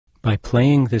By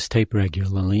playing this tape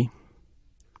regularly,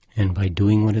 and by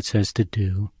doing what it says to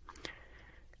do,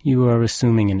 you are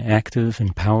assuming an active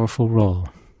and powerful role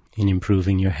in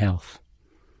improving your health.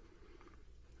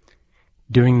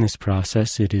 During this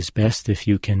process, it is best if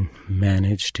you can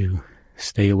manage to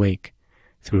stay awake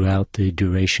throughout the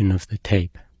duration of the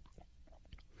tape.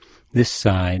 This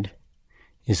side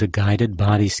is a guided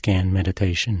body scan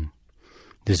meditation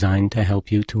designed to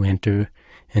help you to enter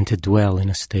and to dwell in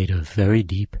a state of very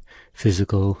deep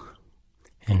physical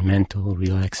and mental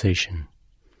relaxation.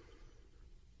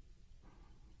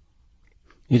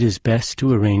 It is best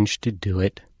to arrange to do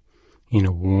it in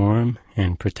a warm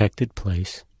and protected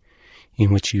place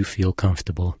in which you feel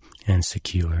comfortable and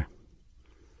secure,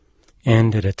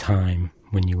 and at a time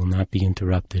when you will not be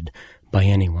interrupted by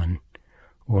anyone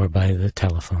or by the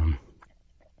telephone.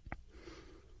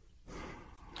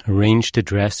 Arrange to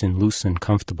dress in loose and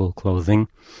comfortable clothing,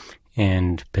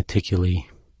 and particularly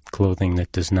clothing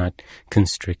that does not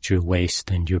constrict your waist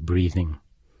and your breathing.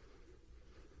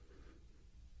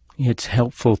 It's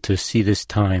helpful to see this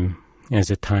time as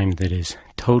a time that is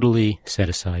totally set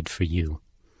aside for you,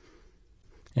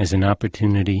 as an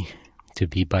opportunity to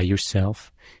be by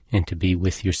yourself and to be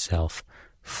with yourself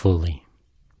fully.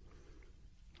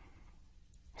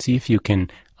 See if you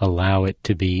can allow it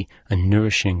to be a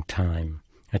nourishing time,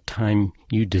 a time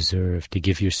you deserve to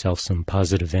give yourself some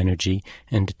positive energy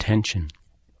and attention,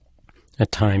 a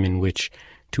time in which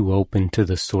to open to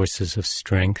the sources of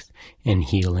strength and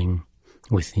healing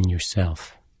within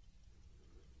yourself.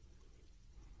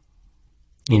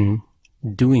 In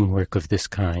doing work of this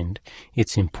kind,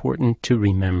 it's important to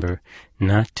remember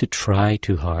not to try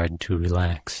too hard to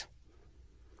relax.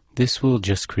 This will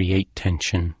just create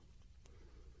tension.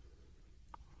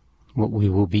 What we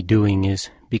will be doing is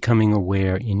becoming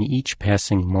aware in each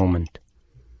passing moment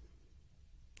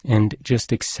and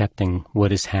just accepting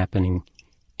what is happening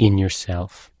in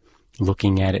yourself,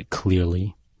 looking at it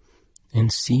clearly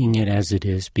and seeing it as it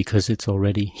is because it's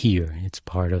already here. It's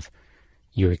part of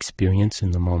your experience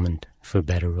in the moment, for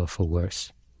better or for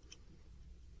worse.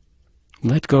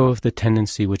 Let go of the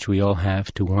tendency which we all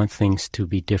have to want things to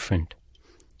be different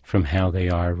from how they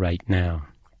are right now,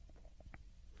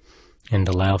 and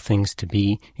allow things to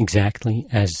be exactly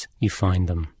as you find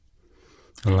them.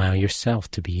 Allow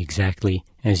yourself to be exactly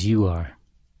as you are.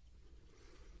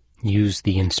 Use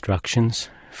the instructions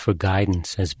for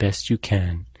guidance as best you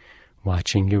can,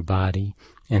 watching your body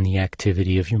and the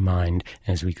activity of your mind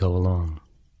as we go along.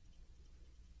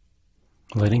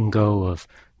 Letting go of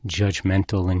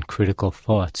judgmental and critical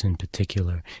thoughts in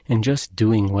particular, and just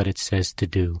doing what it says to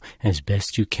do as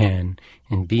best you can,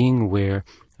 and being aware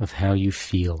of how you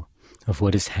feel, of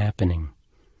what is happening.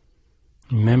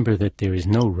 Remember that there is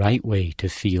no right way to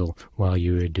feel while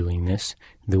you are doing this.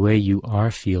 The way you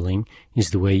are feeling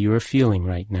is the way you are feeling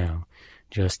right now.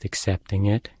 Just accepting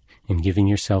it and giving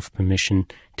yourself permission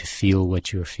to feel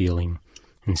what you're feeling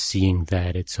and seeing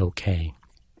that it's okay.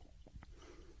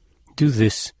 Do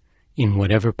this in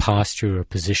whatever posture or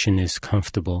position is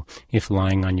comfortable if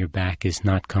lying on your back is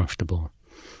not comfortable.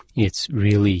 It's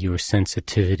really your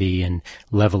sensitivity and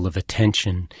level of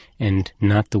attention and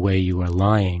not the way you are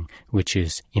lying which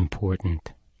is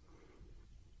important.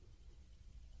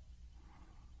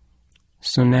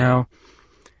 So now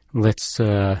let's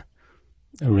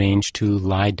arrange to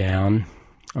lie down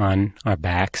on our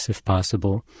backs if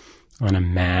possible, on a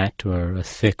mat or a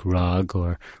thick rug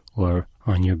or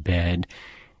on your bed,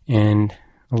 and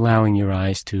allowing your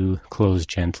eyes to close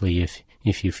gently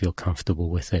if you feel comfortable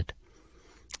with it.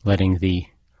 Letting the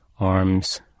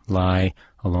arms lie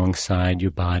alongside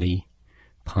your body,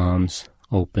 palms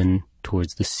open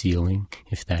towards the ceiling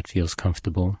if that feels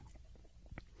comfortable,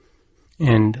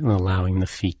 and allowing the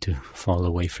feet to fall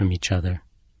away from each other.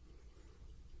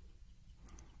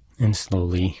 And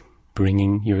slowly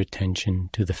bringing your attention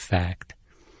to the fact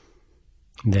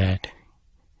that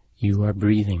you are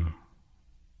breathing,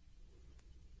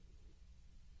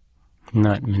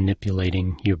 not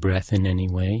manipulating your breath in any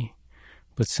way,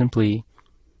 but simply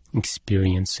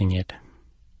experiencing it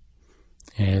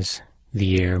as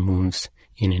the air moves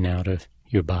in and out of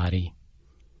your body,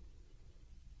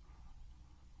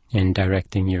 and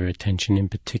directing your attention in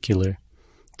particular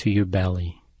to your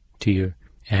belly, to your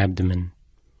abdomen,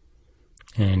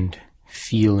 and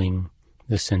feeling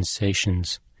the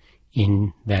sensations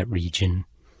in that region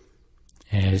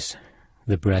as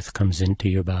the breath comes into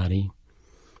your body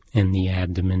and the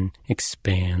abdomen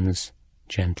expands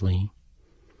gently,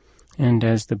 and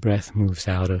as the breath moves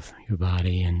out of your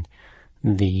body and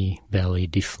the belly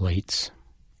deflates,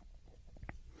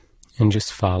 and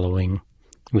just following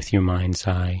with your mind's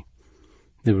eye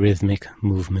the rhythmic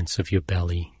movements of your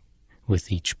belly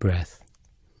with each breath.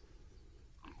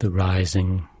 The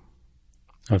rising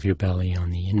of your belly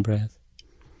on the in-breath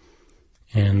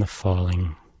and the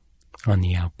falling on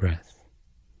the out-breath.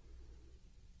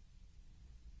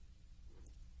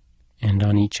 And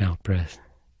on each out-breath,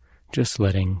 just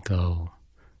letting go,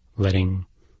 letting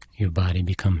your body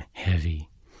become heavy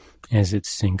as it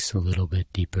sinks a little bit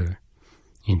deeper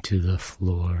into the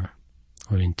floor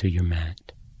or into your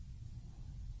mat.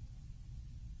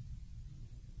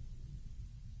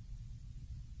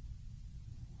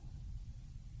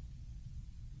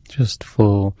 Just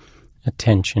full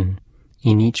attention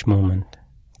in each moment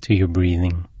to your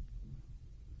breathing.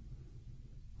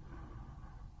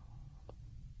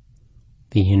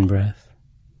 The in-breath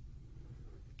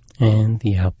and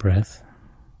the out-breath,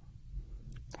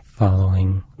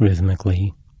 following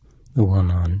rhythmically the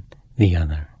one on the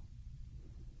other.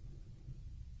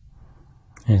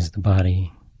 As the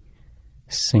body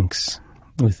sinks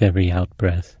with every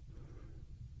out-breath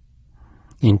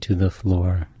into the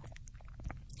floor,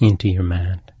 into your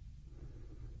mat,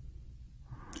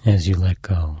 as you let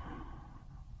go.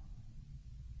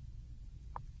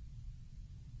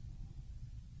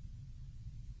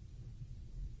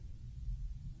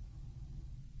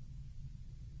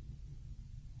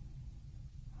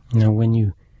 Now, when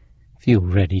you feel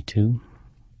ready to,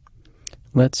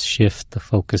 let's shift the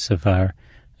focus of our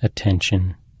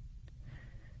attention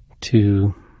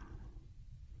to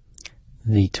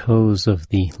the toes of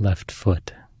the left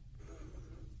foot.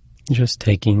 Just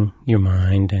taking your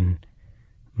mind and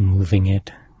moving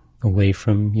it away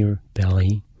from your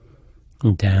belly,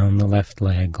 down the left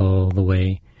leg, all the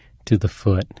way to the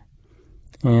foot,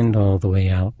 and all the way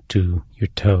out to your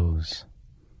toes.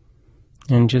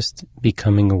 And just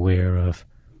becoming aware of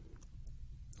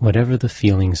whatever the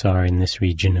feelings are in this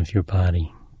region of your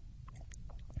body.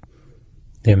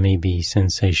 There may be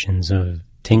sensations of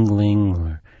tingling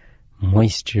or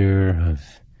moisture,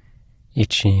 of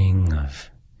itching,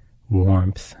 of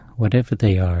warmth. Whatever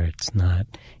they are, it's not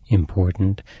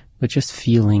important, but just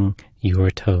feeling your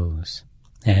toes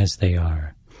as they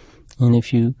are. And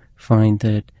if you find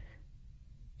that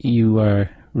you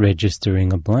are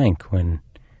registering a blank when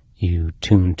you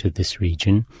tune to this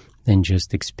region, then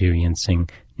just experiencing,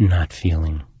 not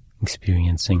feeling,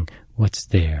 experiencing what's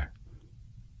there.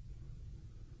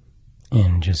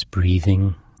 And just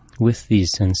breathing with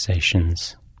these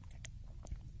sensations.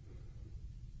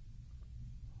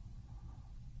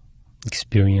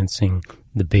 Experiencing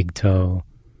the big toe,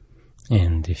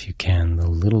 and if you can, the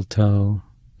little toe,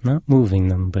 not moving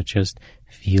them, but just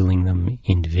feeling them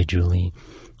individually,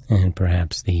 and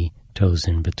perhaps the toes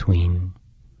in between.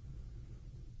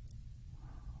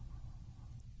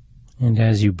 And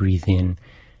as you breathe in,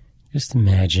 just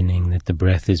imagining that the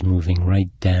breath is moving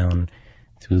right down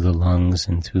through the lungs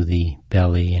and through the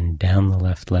belly and down the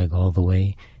left leg all the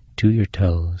way to your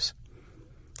toes.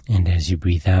 And as you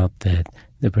breathe out, that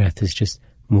the breath is just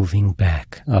moving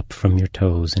back up from your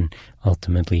toes and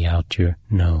ultimately out your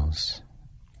nose.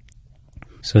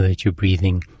 So that you're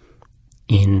breathing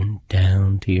in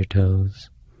down to your toes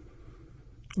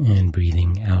and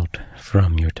breathing out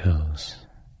from your toes.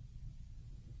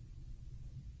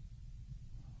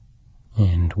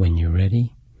 And when you're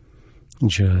ready,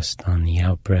 just on the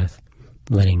out-breath,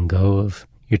 letting go of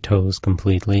your toes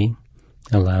completely,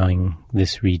 allowing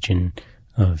this region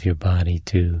of your body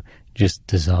to just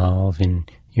dissolve in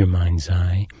your mind's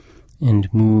eye,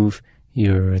 and move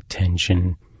your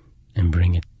attention and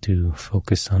bring it to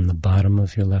focus on the bottom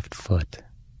of your left foot.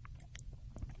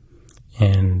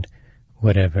 And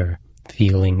whatever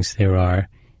feelings there are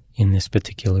in this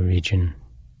particular region,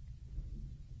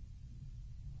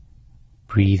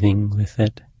 breathing with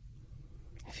it,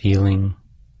 feeling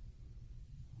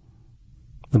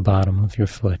the bottom of your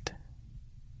foot.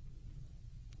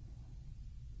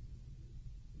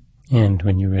 And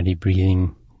when you're ready,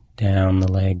 breathing down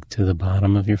the leg to the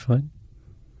bottom of your foot.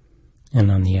 And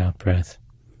on the out-breath,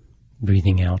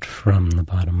 breathing out from the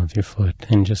bottom of your foot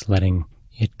and just letting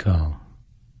it go.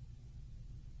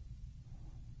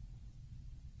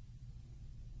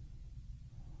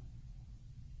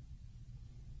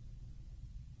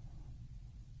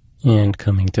 And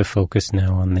coming to focus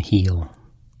now on the heel,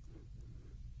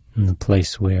 in the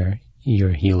place where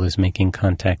your heel is making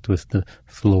contact with the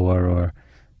floor or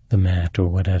the mat or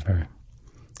whatever,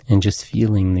 and just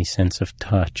feeling the sense of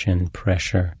touch and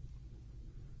pressure.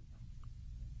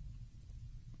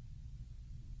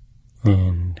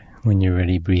 And when you're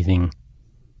ready, breathing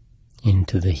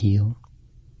into the heel,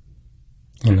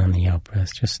 and on the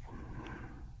out-breath, just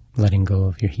letting go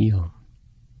of your heel.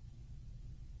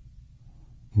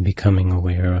 Becoming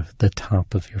aware of the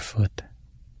top of your foot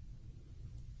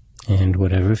And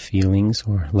whatever feelings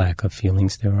or lack of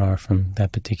feelings there are from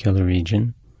that particular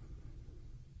region,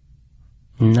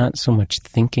 not so much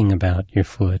thinking about your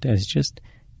foot as just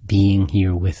being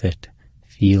here with it,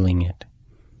 feeling it,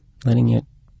 letting it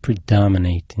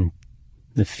predominate in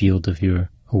the field of your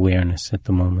awareness at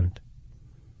the moment.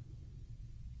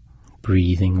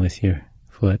 Breathing with your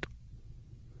foot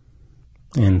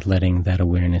and letting that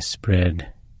awareness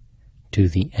spread to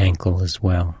the ankle as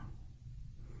well.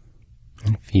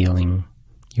 And feeling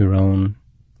your own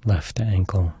left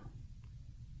ankle.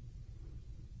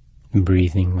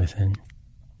 Breathing with it.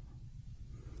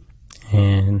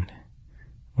 And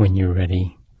when you're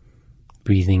ready,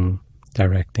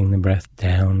 directing the breath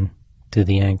down to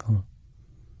the ankle.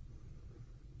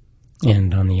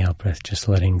 And on the out-breath, just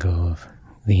letting go of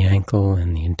the ankle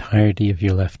and the entirety of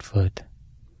your left foot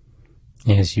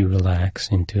as you relax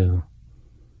into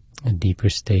a deeper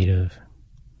state of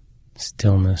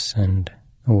stillness and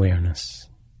awareness.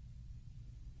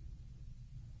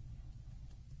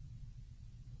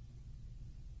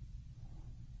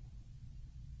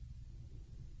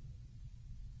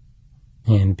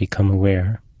 And become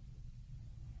aware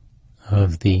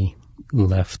of the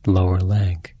left lower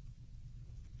leg,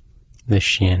 the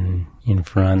shin in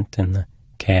front and the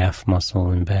calf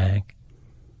muscle in back,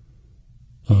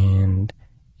 and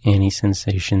any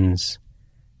sensations,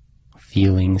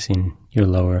 feelings in your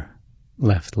lower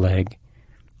left leg,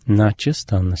 not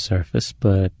just on the surface,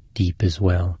 but deep as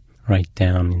well, right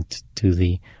down into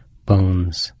the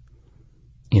bones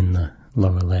in the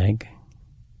lower leg.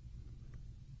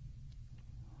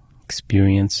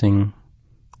 Experiencing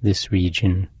this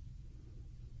region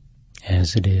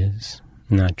as it is,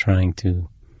 not trying to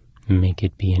make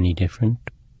it be any different.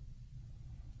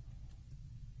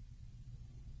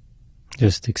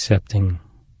 Just accepting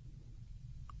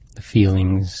the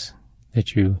feelings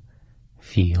that you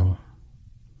feel,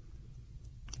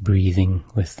 breathing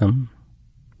with them.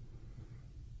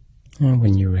 And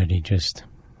when you're ready, just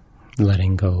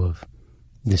letting go of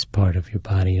this part of your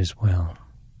body as well,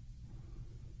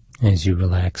 as you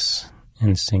relax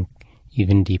and sink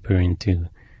even deeper into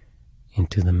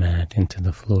the mat, into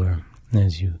the floor,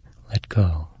 as you let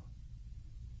go.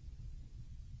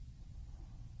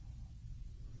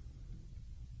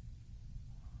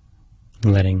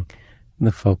 Letting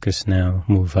the focus now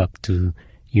move up to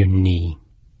your knee.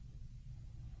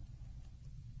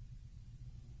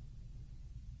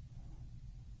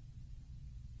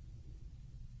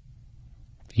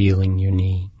 Feeling your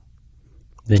knee,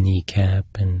 the kneecap,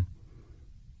 and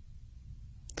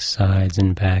the sides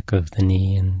and back of the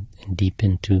knee, and deep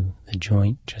into the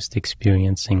joint, just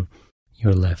experiencing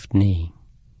your left knee.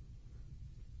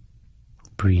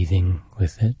 Breathing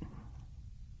with it.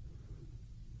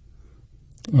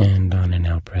 And on an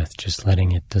out-breath, just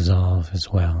letting it dissolve as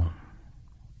well.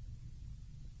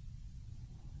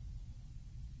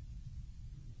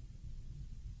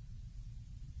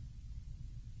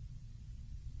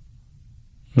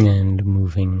 And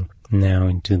moving now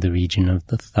into the region of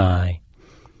the thigh,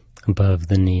 above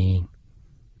the knee,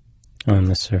 on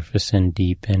the surface and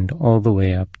deep, and all the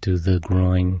way up to the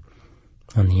groin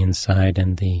on the inside,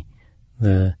 and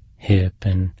the hip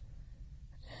and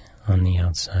on the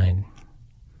outside.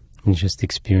 And just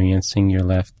experiencing your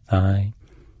left thigh,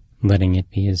 letting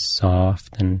it be as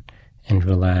soft and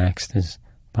relaxed as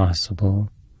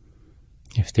possible.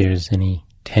 If there's any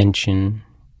tension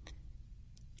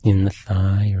in the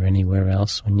thigh or anywhere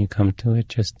else when you come to it,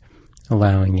 just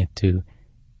allowing it to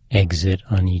exit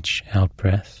on each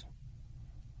out-breath.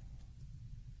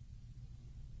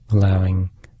 Allowing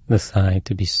the thigh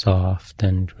to be soft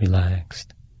and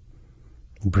relaxed.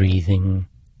 Breathing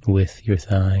with your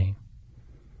thigh.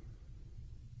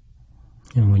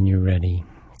 And when you're ready,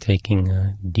 taking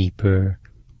a deeper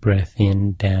breath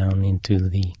in, down into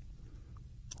the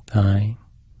thigh.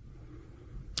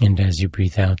 And as you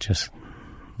breathe out, just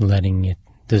letting it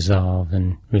dissolve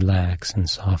and relax and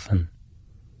soften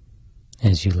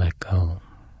as you let go.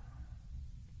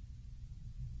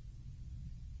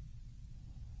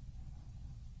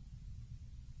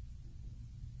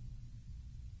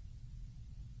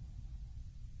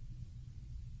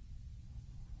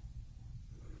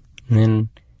 And then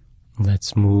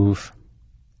let's move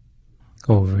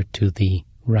over to the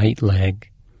right leg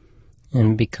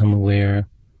and become aware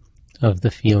of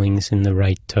the feelings in the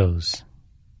right toes,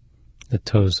 the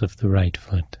toes of the right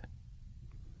foot.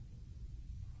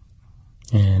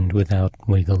 And without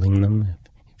wiggling them,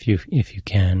 if you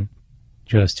can,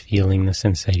 just feeling the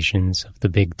sensations of the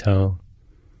big toe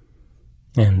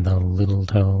and the little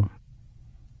toe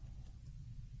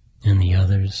and the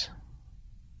others.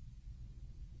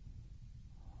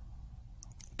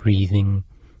 Breathing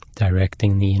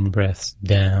directing the in-breaths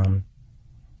down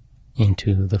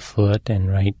into the foot and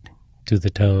right to the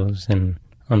toes, and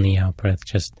on the out-breath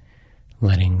just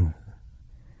letting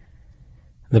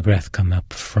the breath come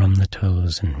up from the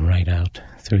toes and right out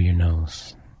through your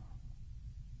nose.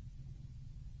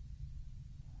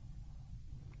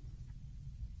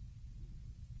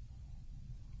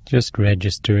 Just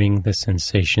registering the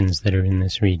sensations that are in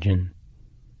this region,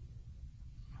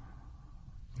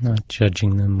 not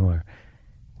judging them or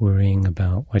worrying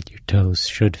about what your toes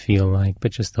should feel like,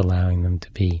 but just allowing them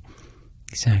to be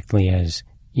exactly as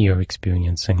you're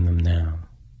experiencing them now.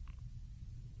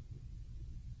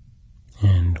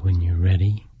 And when you're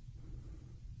ready,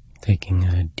 taking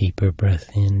a deeper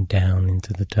breath in, down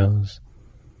into the toes.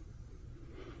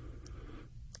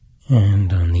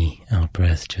 And on the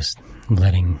out-breath, just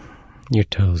letting your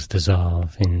toes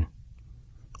dissolve in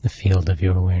the field of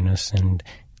your awareness and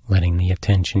letting the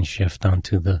attention shift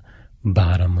onto the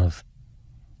bottom of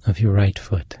your right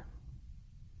foot.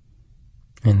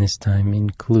 And this time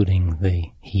including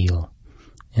the heel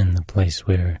and the place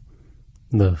where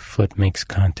the foot makes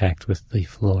contact with the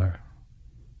floor,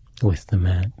 with the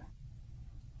mat.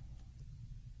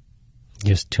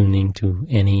 Just tuning to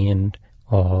any and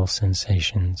all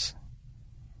sensations.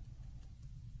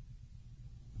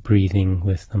 Breathing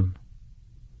with them.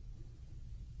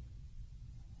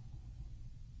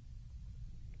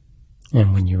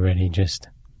 And when you're ready, just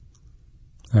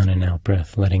on an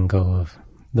out-breath, letting go of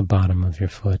the bottom of your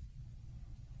foot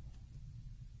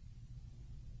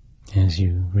as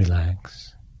you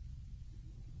relax,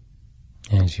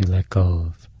 as you let go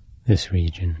of this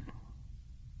region.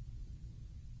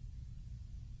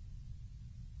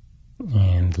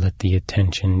 And let the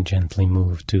attention gently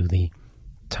move to the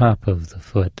top of the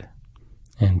foot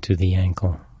and to the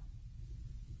ankle.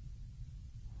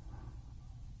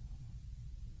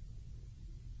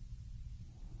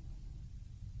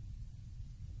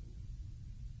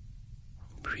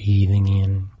 Breathing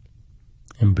in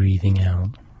and breathing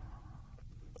out,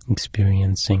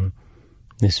 experiencing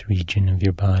this region of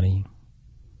your body.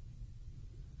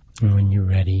 And when you're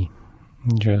ready,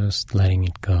 just letting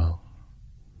it go.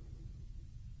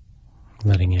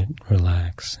 Letting it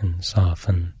relax and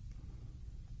soften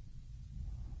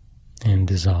and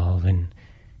dissolve in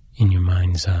your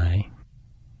mind's eye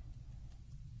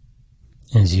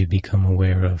as you become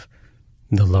aware of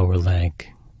the lower leg.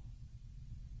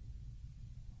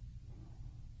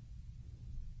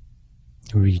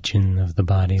 A region of the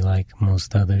body like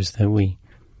most others that we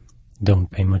don't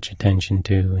pay much attention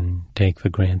to and take for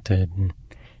granted. And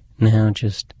now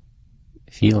just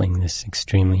feeling this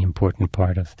extremely important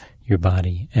part of your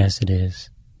body as it is,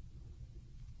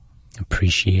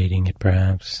 appreciating it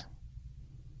perhaps,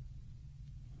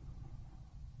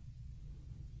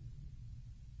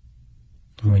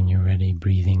 when you're ready,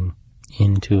 breathing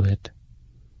into it,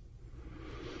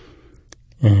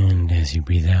 and as you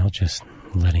breathe out, just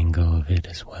letting go of it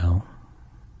as well.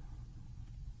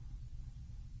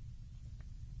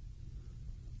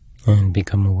 And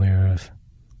become aware of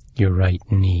your right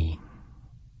knee.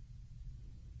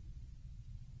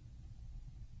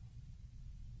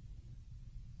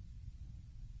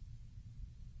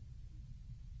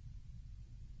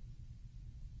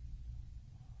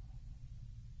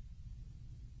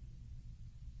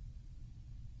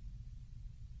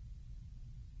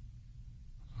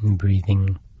 And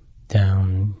breathing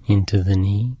down into the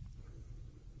knee,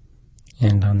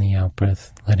 and on the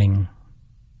out-breath, letting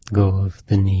go of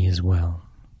the knee as well.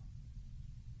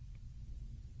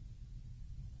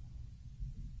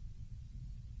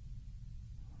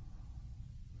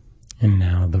 And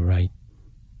now the right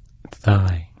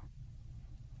thigh,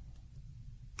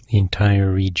 the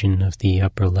entire region of the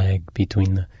upper leg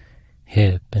between the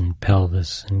hip and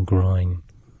pelvis and groin,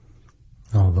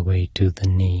 all the way to the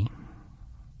knee.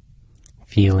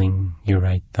 Feeling your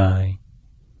right thigh,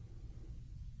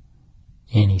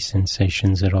 any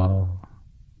sensations at all.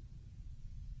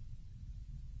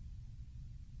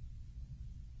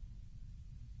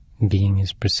 Being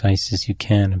as precise as you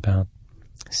can about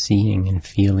seeing and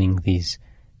feeling these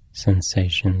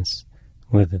sensations,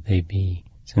 whether they be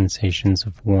sensations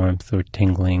of warmth or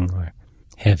tingling or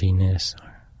heaviness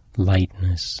or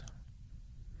lightness,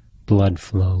 blood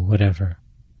flow, whatever.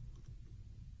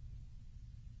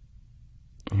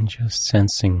 And just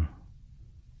sensing,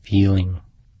 feeling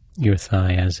your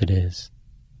thigh as it is.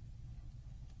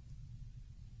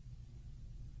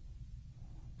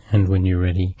 And when you're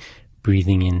ready,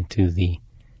 breathing into the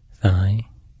thigh.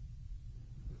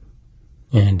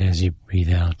 And as you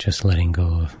breathe out, just letting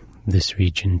go of this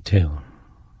region too.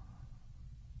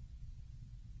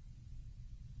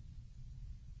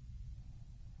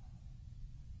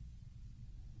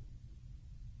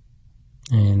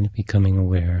 And becoming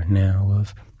aware now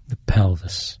of the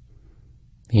pelvis,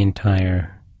 the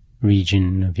entire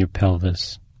region of your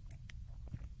pelvis,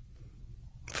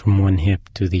 from one hip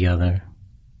to the other.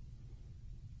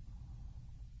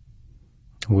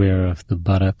 Aware of the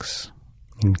buttocks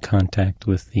in contact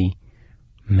with the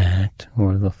mat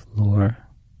or the floor,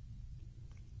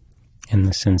 and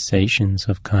the sensations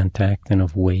of contact and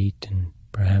of weight and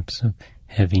perhaps of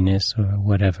heaviness or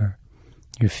whatever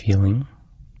you're feeling.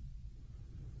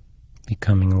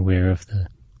 Becoming aware of the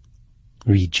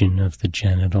region of the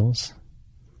genitals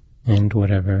and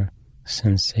whatever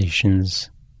sensations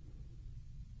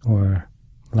or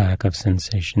lack of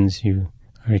sensations you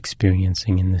are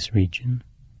experiencing in this region.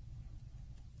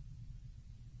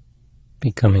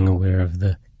 Becoming aware of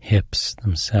the hips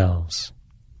themselves.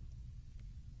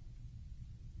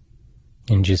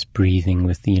 And just breathing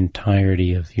with the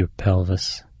entirety of your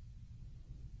pelvis.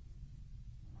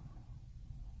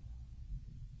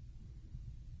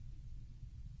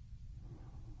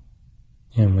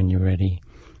 And when you're ready,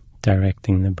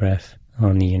 directing the breath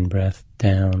on the in-breath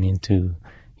down into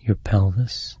your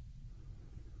pelvis.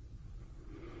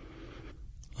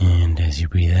 And as you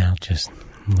breathe out, just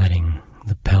letting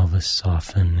the pelvis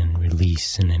soften and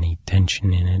release and any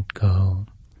tension in it go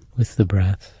with the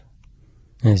breath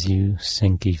as you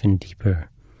sink even deeper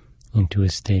into a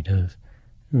state of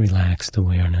relaxed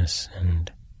awareness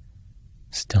and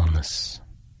stillness.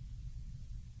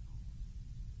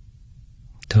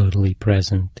 Totally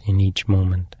present in each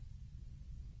moment.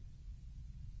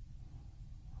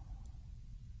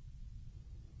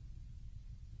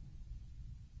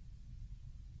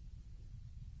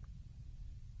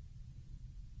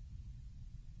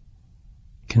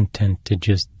 Content to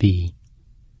just be,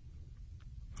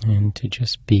 and to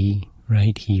just be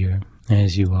right here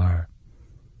as you are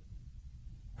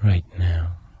right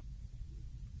now.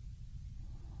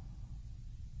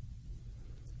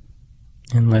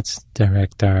 And let's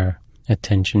direct our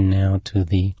attention now to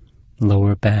the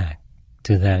lower back,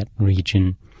 to that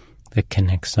region that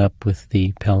connects up with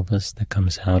the pelvis, that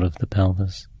comes out of the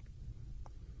pelvis.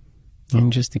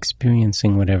 And just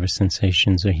experiencing whatever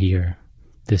sensations are here.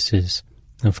 This is,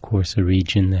 of course, a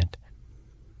region that,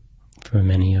 for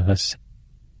many of us,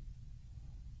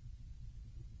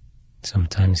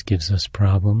 sometimes gives us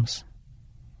problems.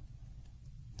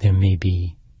 There may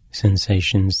be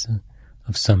sensations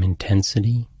of some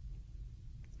intensity,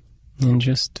 and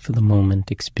just for the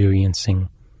moment experiencing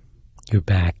your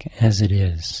back as it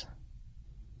is,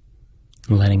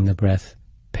 letting the breath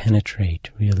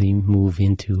penetrate, really move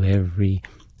into every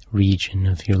region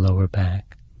of your lower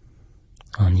back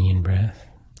on the in-breath,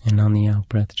 and on the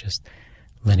out-breath just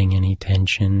letting any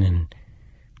tension and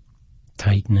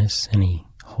tightness, any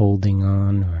holding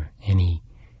on or any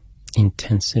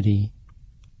intensity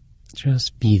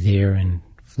just be there and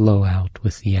flow out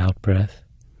with the out-breath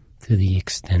to the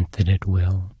extent that it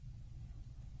will.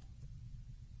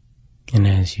 And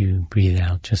as you breathe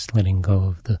out, just letting go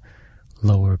of the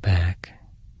lower back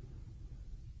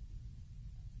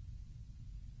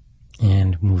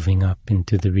and moving up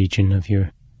into the region of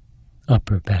your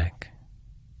upper back.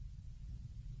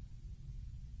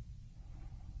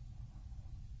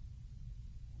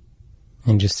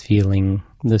 And just feeling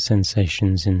the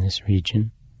sensations in this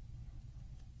region.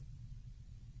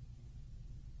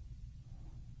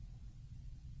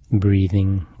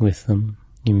 Breathing with them.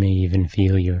 You may even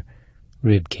feel your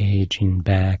rib cage in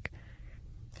back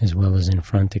as well as in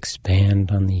front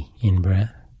expand on the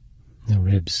in-breath. The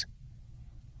ribs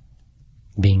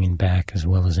being in back as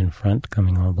well as in front,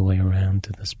 coming all the way around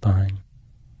to the spine.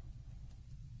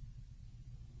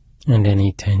 And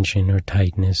any tension or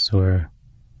tightness or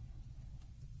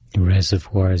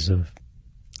reservoirs of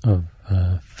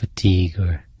fatigue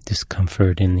or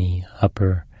discomfort in the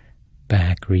upper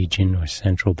back region or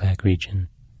central back region,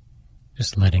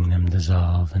 just letting them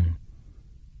dissolve and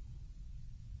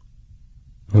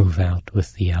move out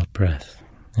with the out-breath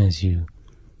as you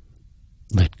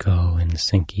let go and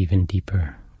sink even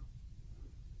deeper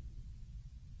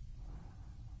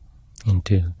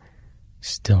into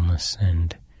stillness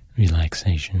and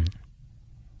relaxation.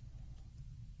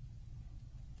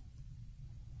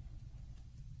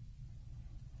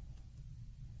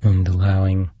 And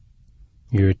allowing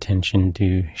your attention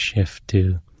to shift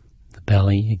to the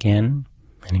belly again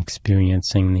and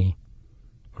experiencing the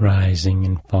rising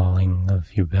and falling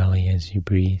of your belly as you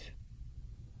breathe.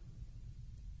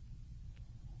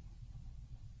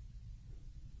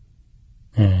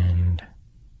 And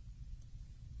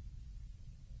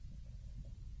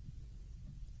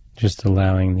just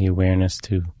allowing the awareness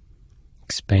to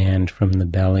expand from the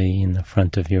belly in the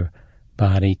front of your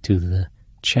body to the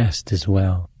chest as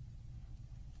well.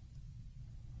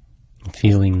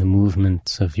 feeling the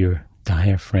movements of your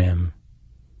diaphragm,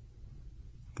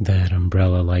 that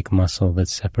umbrella-like muscle that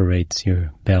separates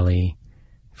your belly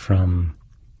from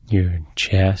your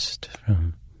chest,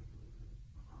 from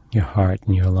your heart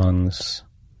and your lungs.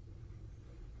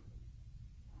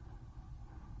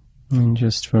 And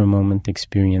just for a moment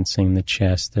experiencing the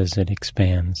chest as it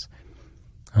expands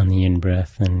on the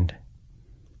in-breath and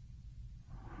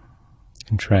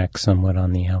contracts somewhat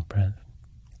on the out-breath.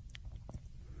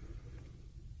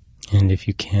 And if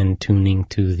you can, tuning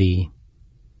to the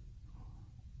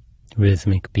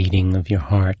rhythmic beating of your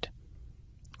heart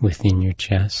within your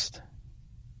chest,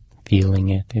 feeling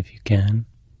it if you can.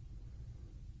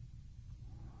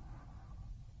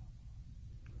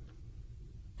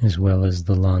 As well as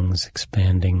the lungs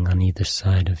expanding on either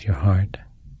side of your heart,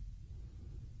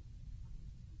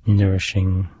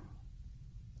 nourishing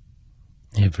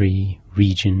every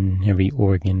region, every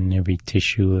organ, every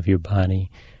tissue of your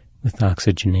body with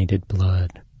oxygenated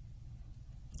blood.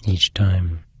 Each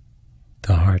time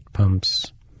the heart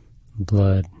pumps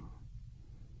blood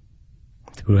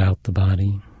throughout the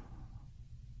body.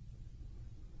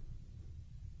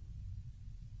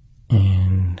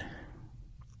 And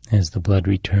as the blood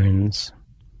returns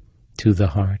to the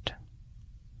heart,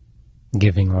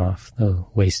 giving off the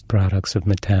waste products of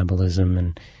metabolism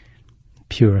and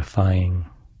purifying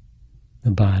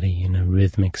the body in a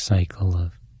rhythmic cycle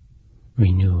of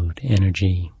renewed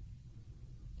energy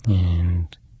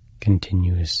and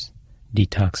continuous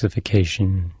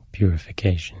detoxification,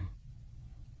 purification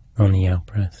on the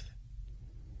out-breath.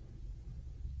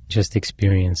 Just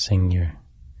experiencing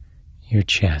your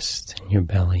chest and your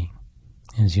belly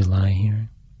as you lie here.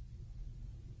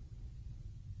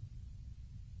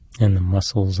 And the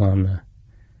muscles on the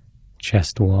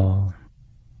chest wall,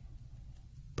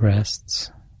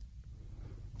 breasts,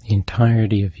 the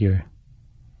entirety of the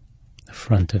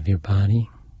front of your body.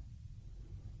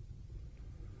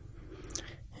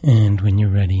 And when you're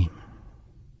ready,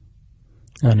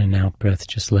 on an out-breath,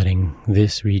 just letting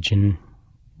this region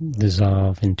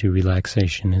dissolve into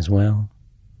relaxation as well.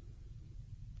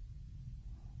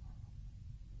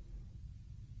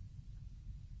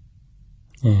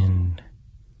 And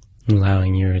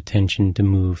allowing your attention to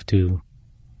move to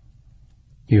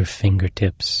your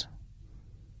fingertips.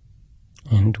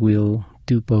 And we'll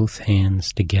do both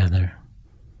hands together,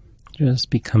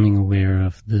 just becoming aware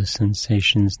of the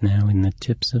sensations now in the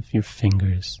tips of your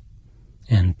fingers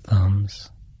and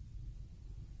thumbs.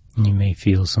 You may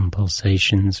feel some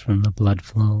pulsations from the blood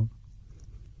flow.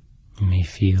 You may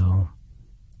feel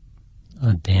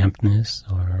a dampness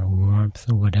or a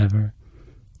warmth or whatever.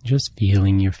 Just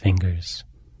feeling your fingers,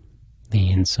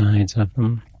 the insides of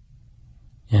them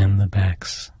and the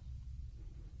backs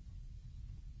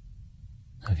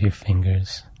of your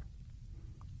fingers,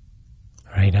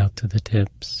 right out to the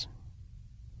tips.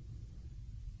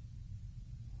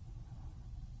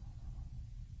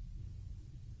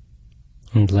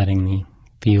 And letting the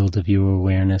field of your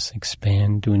awareness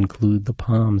expand to include the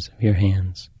palms of your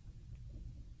hands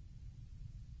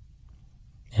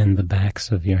and the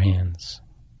backs of your hands.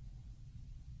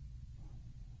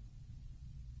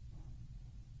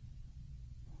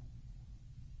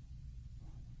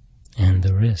 And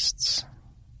the wrists.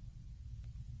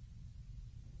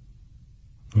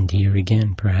 And here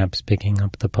again, perhaps picking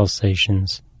up the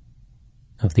pulsations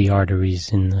of the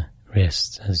arteries in the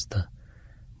wrists as the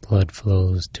blood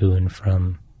flows to and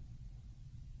from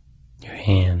your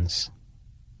hands.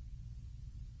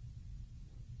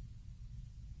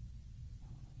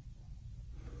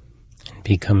 And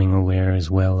becoming aware as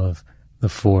well of the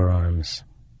forearms.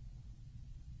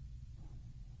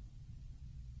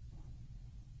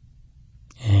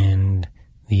 And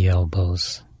the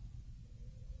elbows.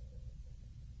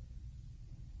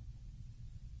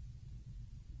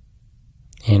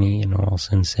 Any and all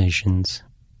sensations,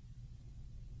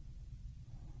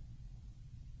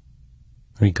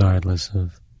 regardless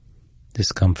of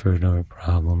discomfort or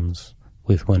problems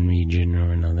with one region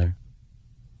or another.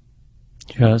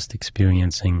 Just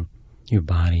experiencing your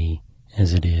body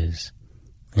as it is,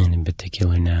 and in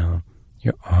particular now,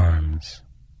 your arms.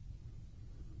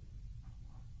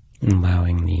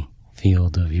 Allowing the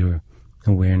field of your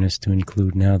awareness to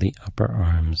include now the upper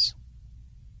arms,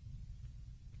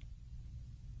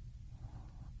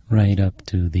 right up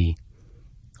to the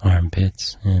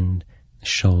armpits and the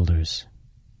shoulders.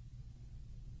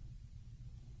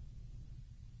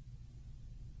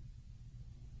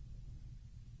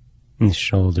 And the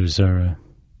shoulders are a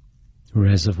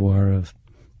reservoir of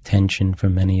tension for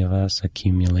many of us,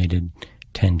 accumulated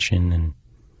tension, and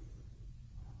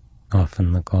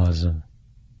often the cause of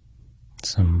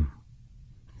some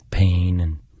pain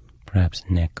and perhaps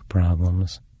neck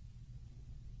problems.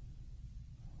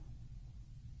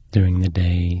 During the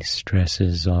day,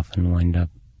 stresses often wind up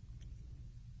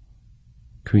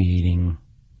creating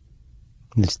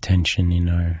this tension in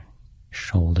our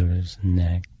shoulders and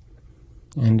neck.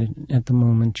 And at the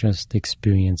moment, just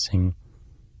experiencing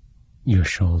your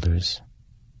shoulders.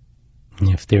 And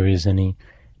if there is any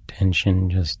tension,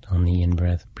 just on the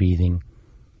in-breath, breathing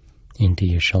into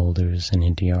your shoulders and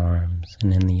into your arms,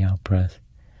 and in the out-breath,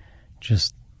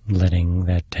 just letting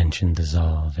that tension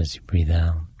dissolve as you breathe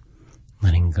out,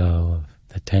 letting go of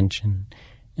the tension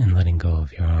and letting go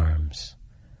of your arms,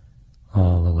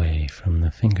 all the way from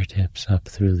the fingertips up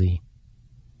through the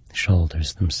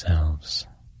shoulders themselves.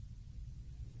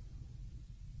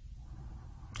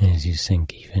 As you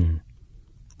sink even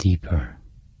deeper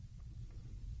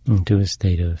into a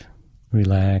state of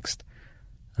relaxed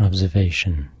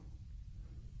observation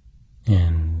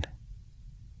and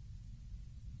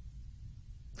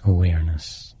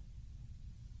awareness.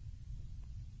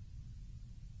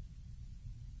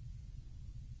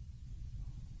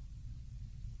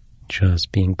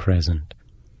 Just being present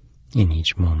in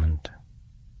each moment.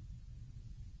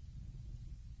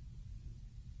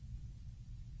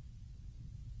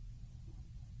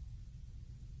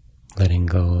 Letting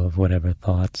go of whatever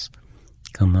thoughts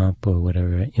come up or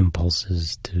whatever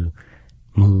impulses to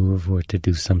move or to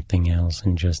do something else,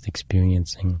 and just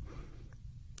experiencing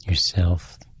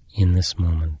yourself in this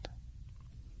moment.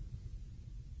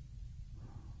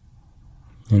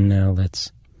 And now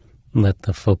let's let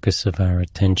the focus of our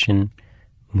attention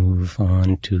move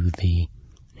on to the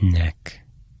neck,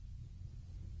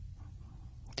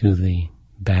 to the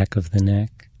back of the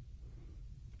neck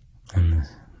and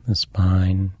the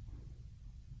spine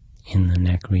in the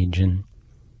neck region,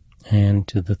 and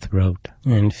to the throat,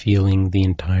 and feeling the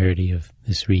entirety of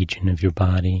this region of your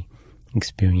body,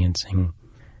 experiencing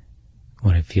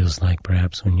what it feels like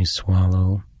perhaps when you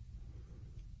swallow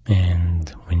and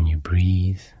when you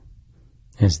breathe,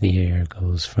 as the air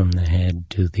goes from the head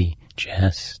to the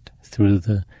chest through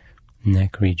the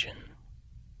neck region.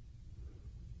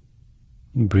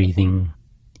 Breathing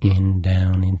in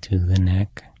down into the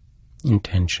neck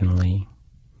intentionally,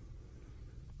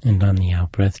 and on the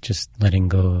out-breath just letting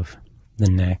go of the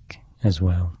neck as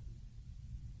well.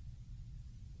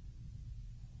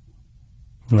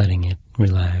 Letting it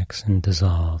relax and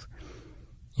dissolve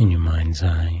in your mind's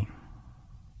eye.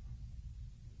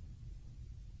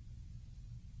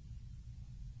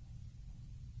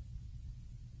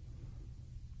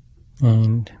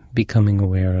 And becoming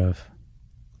aware of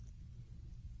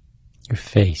your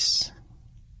face,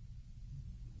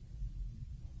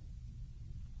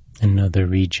 another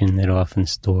region that often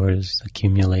stores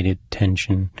accumulated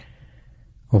tension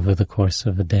over the course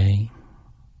of a day.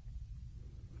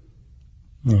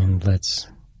 And let's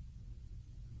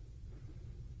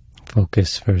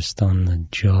focus first on the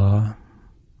jaw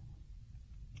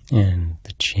and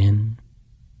the chin,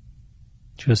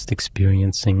 just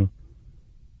experiencing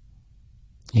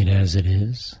it as it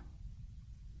is.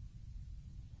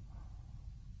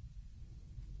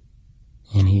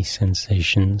 Any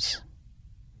sensations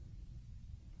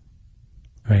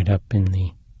right up in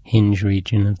the hinge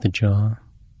region of the jaw.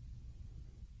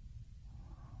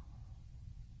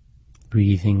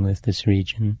 Breathing with this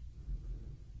region.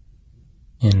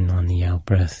 And on the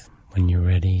out-breath, when you're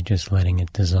ready, just letting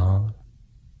it dissolve.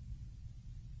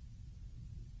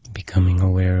 Becoming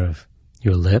aware of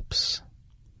your lips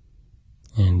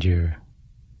and your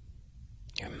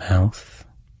mouth,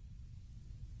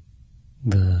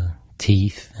 the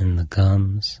teeth and the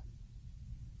gums,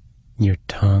 your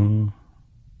tongue,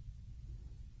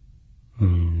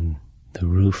 and the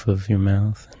roof of your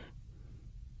mouth,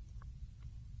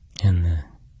 and the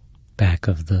back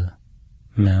of the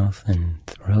mouth and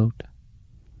throat,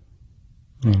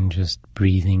 and just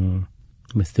breathing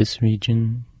with this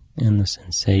region and the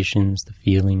sensations, the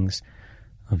feelings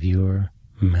of your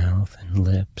mouth and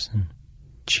lips and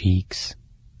cheeks.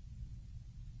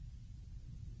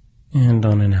 And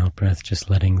on an out-breath, just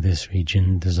letting this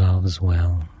region dissolve as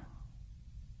well.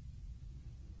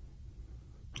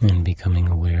 And becoming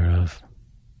aware of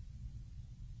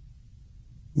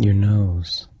your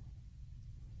nose.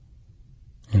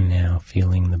 And now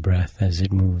feeling the breath as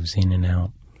it moves in and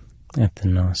out at the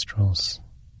nostrils.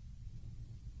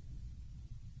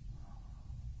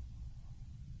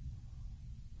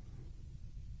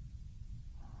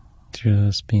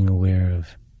 Just being aware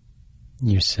of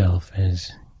yourself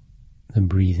as the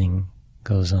breathing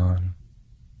goes on.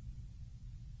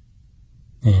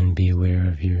 And be aware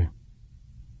of your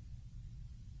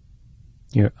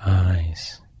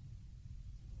eyes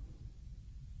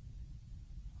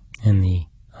and the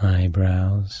eye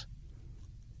eyebrows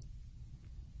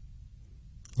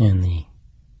and the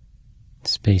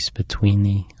space between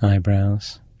the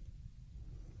eyebrows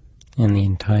and the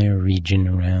entire region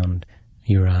around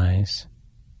your eyes,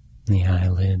 the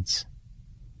eyelids.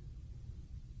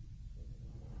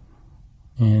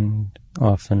 And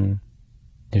often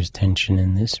there's tension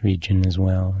in this region as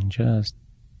well, and just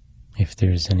if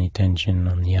there's any tension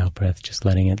on the out-breath, just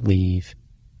letting it leave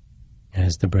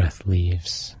as the breath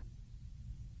leaves.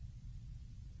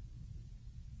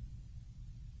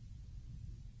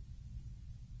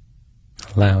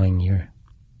 Allowing your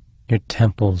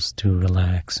temples to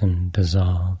relax and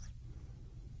dissolve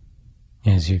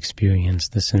as you experience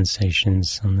the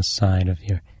sensations on the side of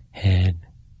your head.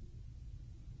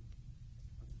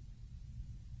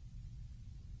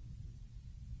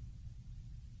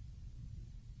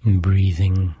 And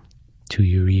breathing to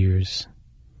your ears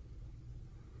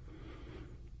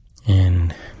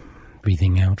and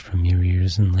breathing out from your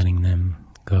ears and letting them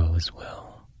go as well.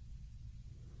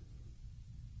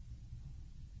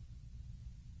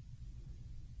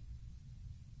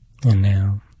 And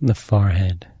now the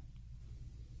forehead.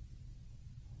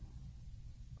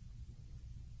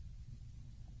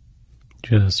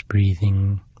 Just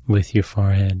breathing with your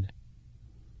forehead,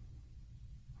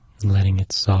 letting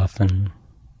it soften.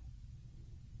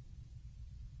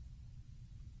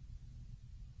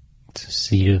 It's a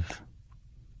seat of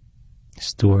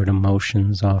stored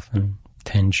emotions, often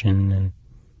tension and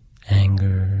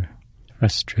anger,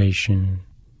 frustration.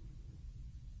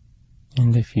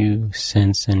 And if you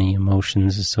sense any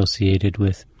emotions associated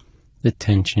with the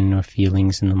tension or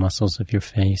feelings in the muscles of your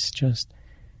face, just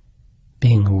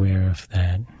being aware of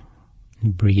that,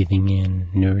 breathing in,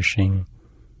 nourishing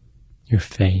your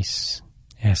face,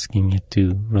 asking it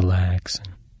to relax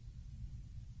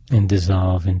and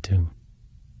dissolve into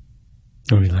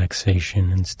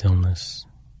relaxation and stillness.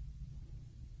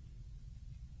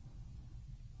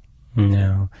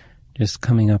 Now, just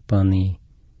coming up on the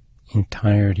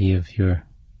entirety of your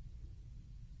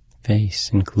face,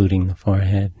 including the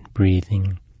forehead,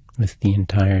 breathing with the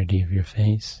entirety of your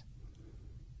face,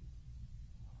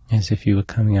 as if you were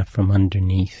coming up from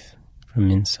underneath,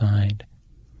 from inside,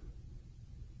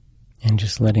 and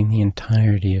just letting the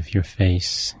entirety of your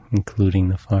face, including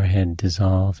the forehead,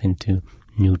 dissolve into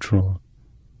neutral.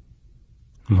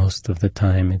 Most of the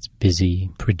time it's busy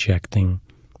projecting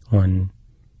one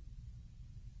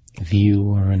view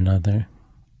or another.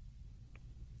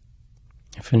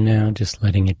 For now, just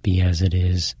letting it be as it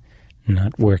is,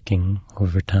 not working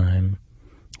over time,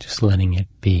 just letting it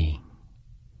be.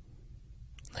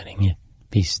 Letting it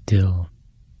be still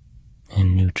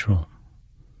and neutral.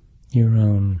 Your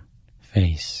own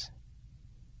face.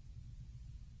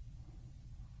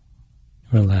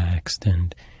 Relaxed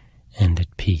and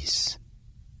at peace.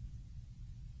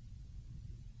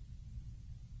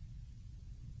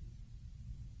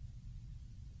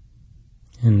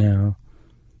 And now,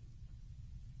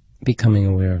 becoming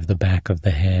aware of the back of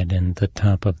the head and the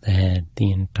top of the head,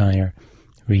 the entire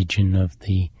region of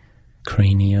the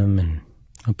cranium and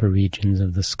upper regions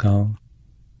of the skull.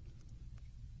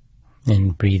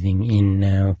 And breathing in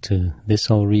now to this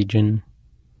whole region.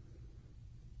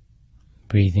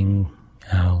 Breathing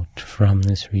out from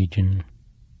this region.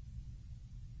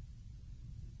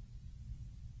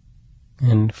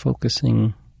 And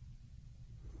focusing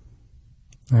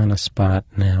on a spot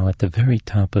now at the very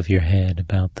top of your head,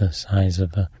 about the size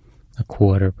of a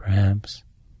quarter perhaps,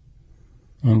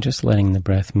 and just letting the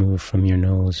breath move from your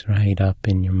nose right up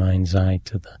in your mind's eye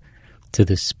to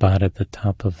this spot at the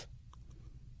top of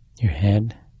your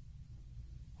head,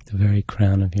 the very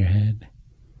crown of your head,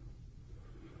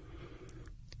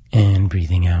 and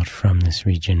breathing out from this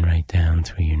region right down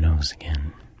through your nose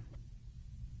again.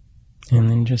 And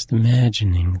then just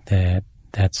imagining that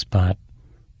that spot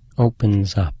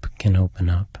can open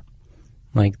up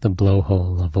like the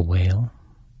blowhole of a whale,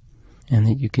 and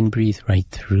that you can breathe right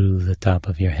through the top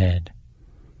of your head.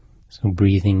 So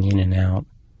breathing in and out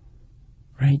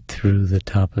right through the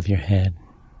top of your head,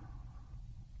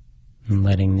 and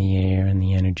letting the air and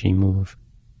the energy move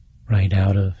right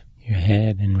out of your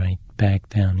head and right back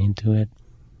down into it,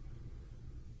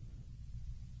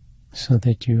 so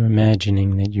that you're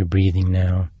imagining that you're breathing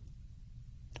now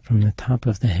from the top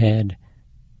of the head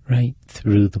right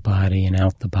through the body and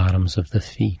out the bottoms of the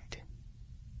feet.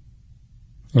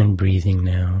 And breathing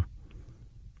now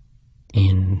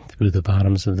in through the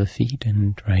bottoms of the feet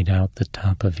and right out the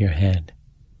top of your head.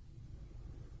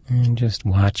 And just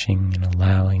watching and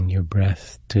allowing your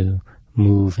breath to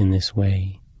move in this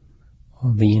way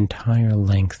all the entire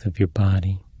length of your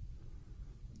body.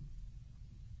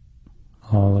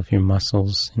 All of your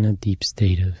muscles in a deep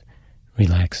state of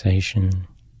relaxation,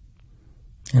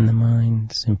 and the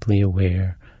mind simply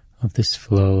aware of this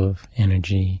flow of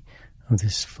energy, of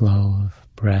this flow of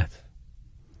breath,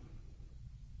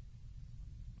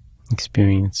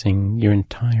 experiencing your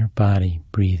entire body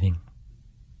breathing.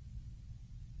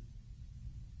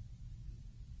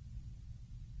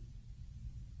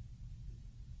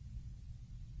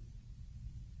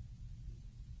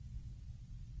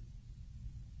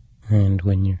 And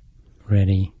when you're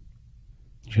ready,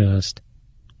 just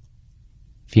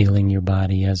feeling your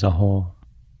body as a whole,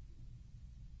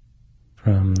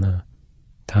 from the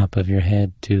top of your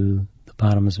head to the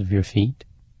bottoms of your feet,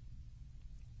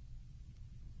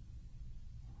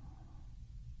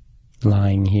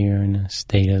 lying here in a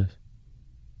state of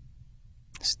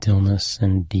stillness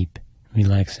and deep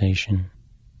relaxation.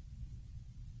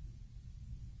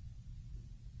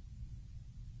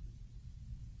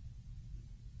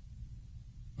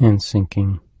 And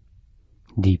sinking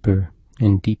deeper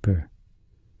and deeper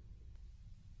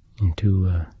into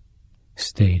a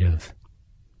state of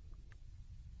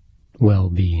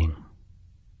well-being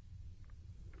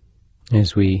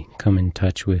as we come in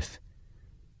touch with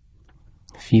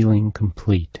feeling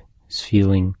complete,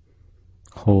 feeling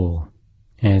whole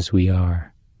as we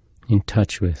are in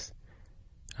touch with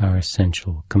our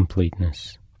essential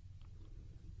completeness,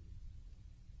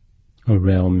 a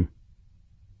realm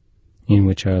in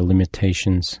which our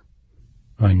limitations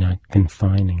are not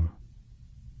confining,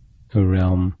 a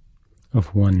realm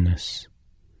of oneness,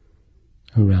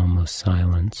 a realm of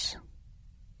silence,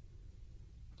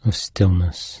 of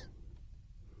stillness,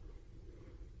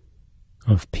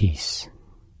 of peace,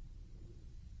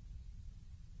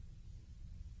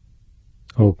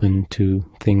 open to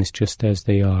things just as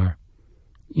they are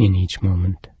in each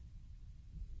moment,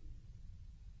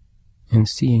 and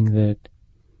seeing that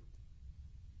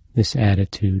this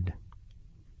attitude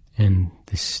and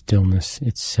this stillness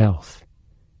itself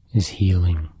is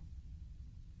healing,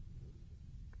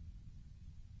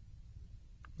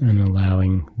 and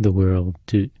allowing the world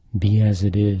to be as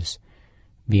it is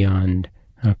beyond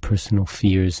our personal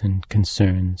fears and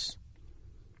concerns,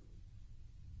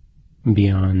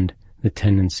 beyond the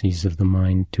tendencies of the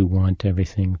mind to want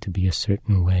everything to be a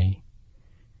certain way,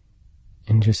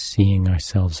 and just seeing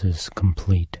ourselves as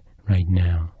complete right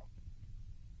now,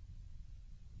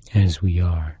 as we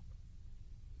are,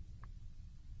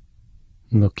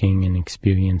 looking and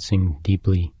experiencing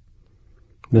deeply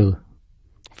the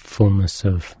fullness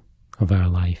of our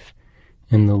life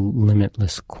and the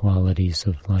limitless qualities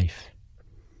of life,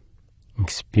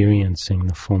 experiencing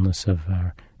the fullness of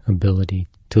our ability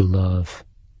to love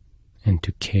and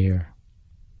to care,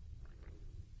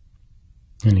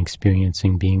 and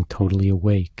experiencing being totally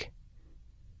awake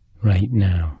right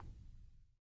now.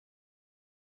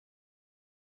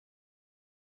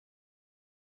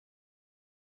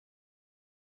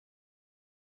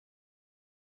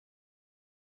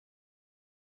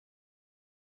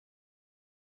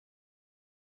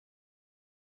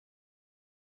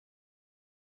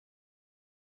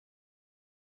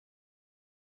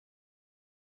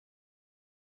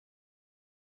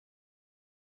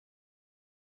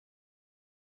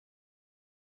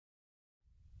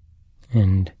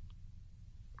 And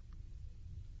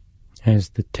as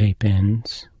the tape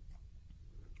ends,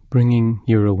 bringing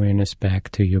your awareness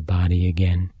back to your body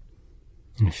again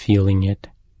and feeling it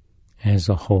as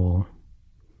a whole.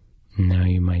 Now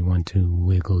you might want to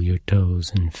wiggle your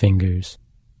toes and fingers,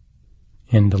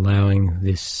 and allowing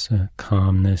this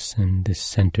calmness and this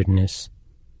centeredness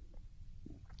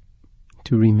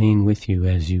to remain with you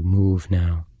as you move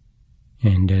now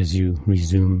and as you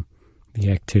resume the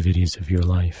activities of your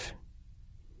life.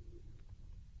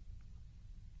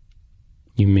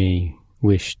 You may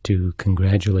wish to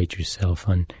congratulate yourself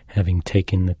on having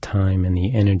taken the time and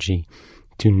the energy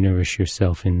to nourish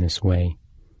yourself in this way,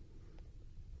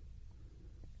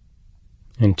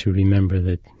 and to remember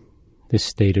that this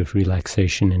state of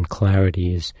relaxation and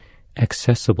clarity is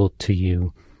accessible to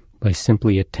you by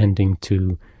simply attending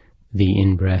to the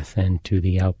in-breath and to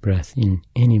the out-breath in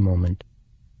any moment,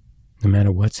 no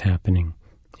matter what's happening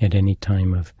at any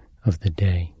time of the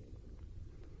day,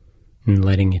 and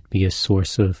letting it be a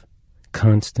source of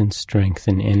constant strength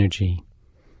and energy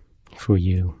for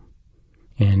you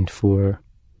and for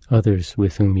others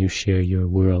with whom you share your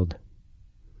world,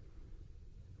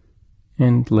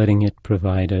 and letting it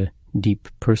provide a deep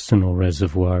personal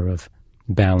reservoir of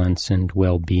balance and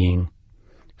well-being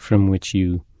from which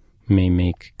you may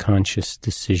make conscious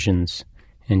decisions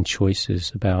and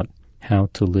choices about how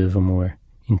to live a more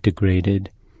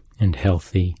integrated and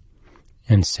healthy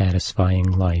and satisfying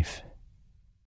life.